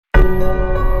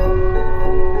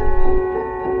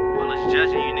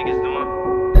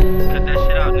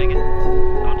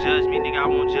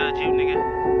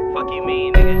you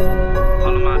mean, nigga?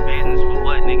 All of my business for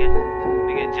what, nigga?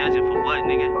 Nigga judging for what,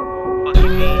 nigga? Fuck you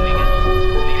mean, nigga?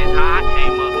 Nigga, that's how I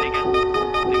came up, nigga.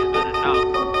 Niggas better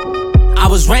know. I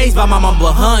was raised by my mom,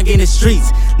 but hung in the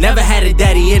streets. Never had a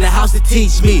daddy in the house to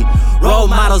teach me. Role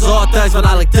models, all thugs, but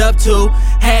I looked up to.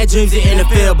 Had dreams in the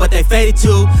field, but they faded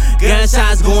too.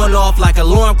 Gunshots going off like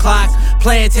alarm clocks.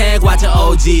 Playing tag, watching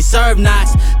OG serve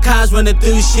knocks. Cops running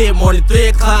through shit more than 3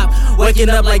 o'clock. Waking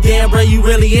up like, damn, bro, you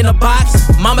really in a box?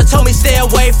 Mama told me stay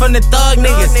away from the thug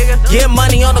niggas. Get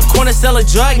money on the corner selling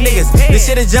drug niggas. This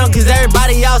shit is junk cause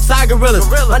everybody outside gorillas.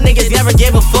 My niggas never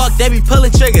gave a fuck, they be pulling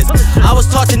triggers. I was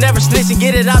taught to never snitch and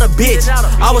get it out of bitch.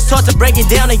 I was taught to break it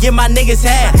down and get my niggas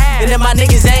half. And if my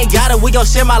niggas ain't got it, we gon'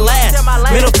 share my last.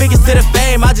 Middle fingers to the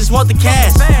fame, I just want the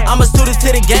cash. I'm a student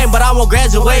to the game, but I won't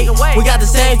graduate. We got the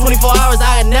same 24 hours,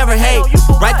 I never hate.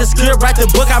 Write the script, write the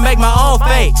book, I make my own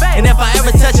fate. And if I ever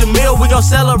touch a meal, we gon'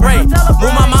 celebrate.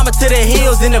 Move my mama to the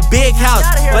hills in a big house,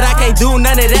 but I can't do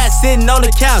none of that sitting on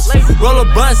the couch. Roll a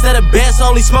blunt, set a best,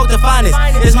 only smoke the finest.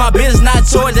 It's my business, not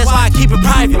yours, that's why I keep it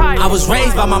private. I was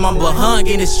raised by my mama, but hung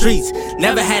in the streets.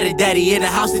 Never had a daddy in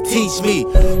the house to teach me.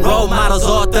 Role models,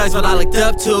 all thugs, but I looked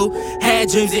up to. Had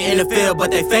dreams in the field,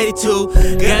 but they faded too.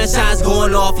 Gunshots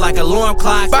going off like alarm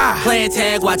clocks. Playing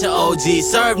tag, watching OG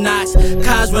serve knocks.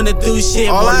 Cops running through shit.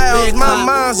 All I have is my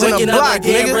mom's in a block,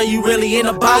 nigga. Bro, you really in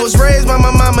a box? I was raised by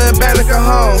my mama in Banneker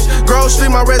Homes. Grove Street,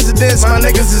 my residence, my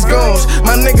niggas is goons.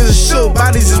 My niggas is shoot,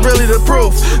 bodies is really the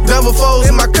proof. Double foes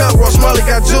in my cup, Ross Marley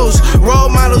got juice. Role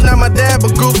models, not my dad,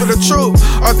 but group for the truth.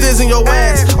 Arthurs in your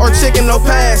ass, or chicken no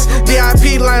pass.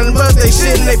 DIP lining up, they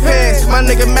shit in they pants. My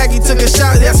nigga Mackie took a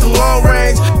shot, that's some long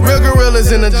range. Real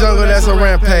gorillas in the jungle, that's a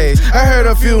rampage. I heard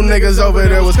a few niggas over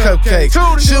there was cupcakes.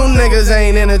 Shoot niggas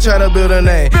ain't in it, try to build a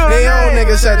name. They own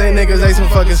niggas shot they niggas, they some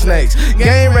fucking snakes.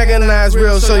 Game recognized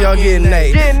real, so y'all getting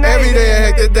nade. Every day a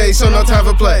hectic day, so no time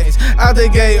for plays. Out the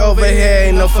gate over here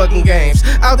ain't no fucking games.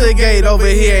 Out the gate over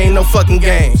here ain't no fucking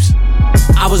games.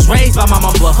 I was raised by my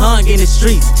mama, but hung in the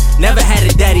streets. Never had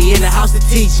a daddy in the house to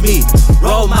teach me.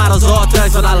 Role models, all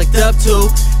thugs, but I looked up to.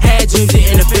 Had dreams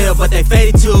in the field, but they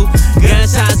faded too.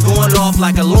 Gunshots going off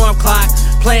like alarm clocks.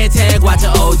 Playing tag, watching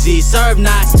OG serve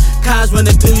knocks. Cops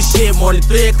running through shit more than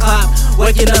 3 o'clock.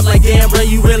 Waking up like, damn, bro,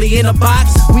 you really in a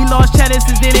box? We lost cheddar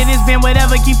since then, it has been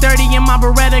whatever. Keep 30 in my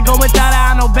Beretta, go without it,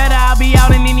 I know better. I'll be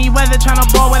out in any weather, tryna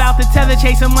ball without the tether.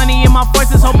 Chasing money in my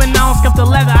forces, hoping I don't skip the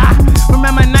leather. I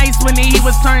remember nights when the heat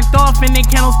was turned off and the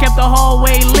candles kept the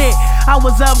hallway lit. I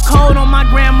was up cold on my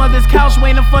grandmother's couch,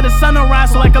 waiting for the sun to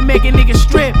rise so I could make a nigga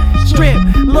strip.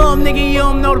 Little nigga, you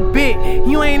don't know the bit.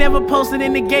 You ain't ever posted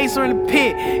in the gates or in the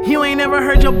pit. You ain't ever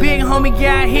heard your big homie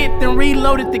got hit, then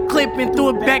reloaded the clip and threw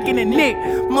it back in the nick.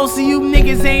 Most of you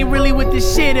niggas ain't really with the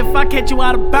shit. If I catch you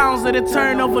out of bounds, let it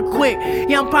turn over quick.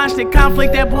 Young Panch, the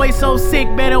conflict, that boy so sick.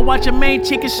 Better watch your main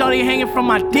chicken shorty hanging from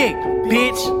my dick,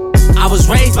 bitch. I was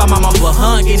raised by my mama, but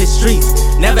hung in the streets.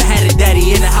 Never had a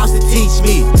daddy in the house to teach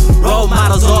me. Role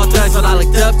models, all thugs, but I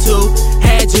looked up to.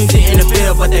 Had dreams in the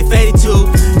field, but they faded too.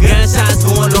 Gunshots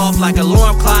going off like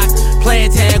alarm clocks.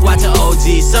 Playing tag, watching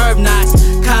OG serve knocks.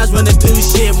 Cops running through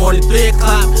shit more than 3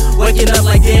 o'clock. Waking up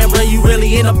like, damn, bro, you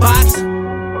really in a box?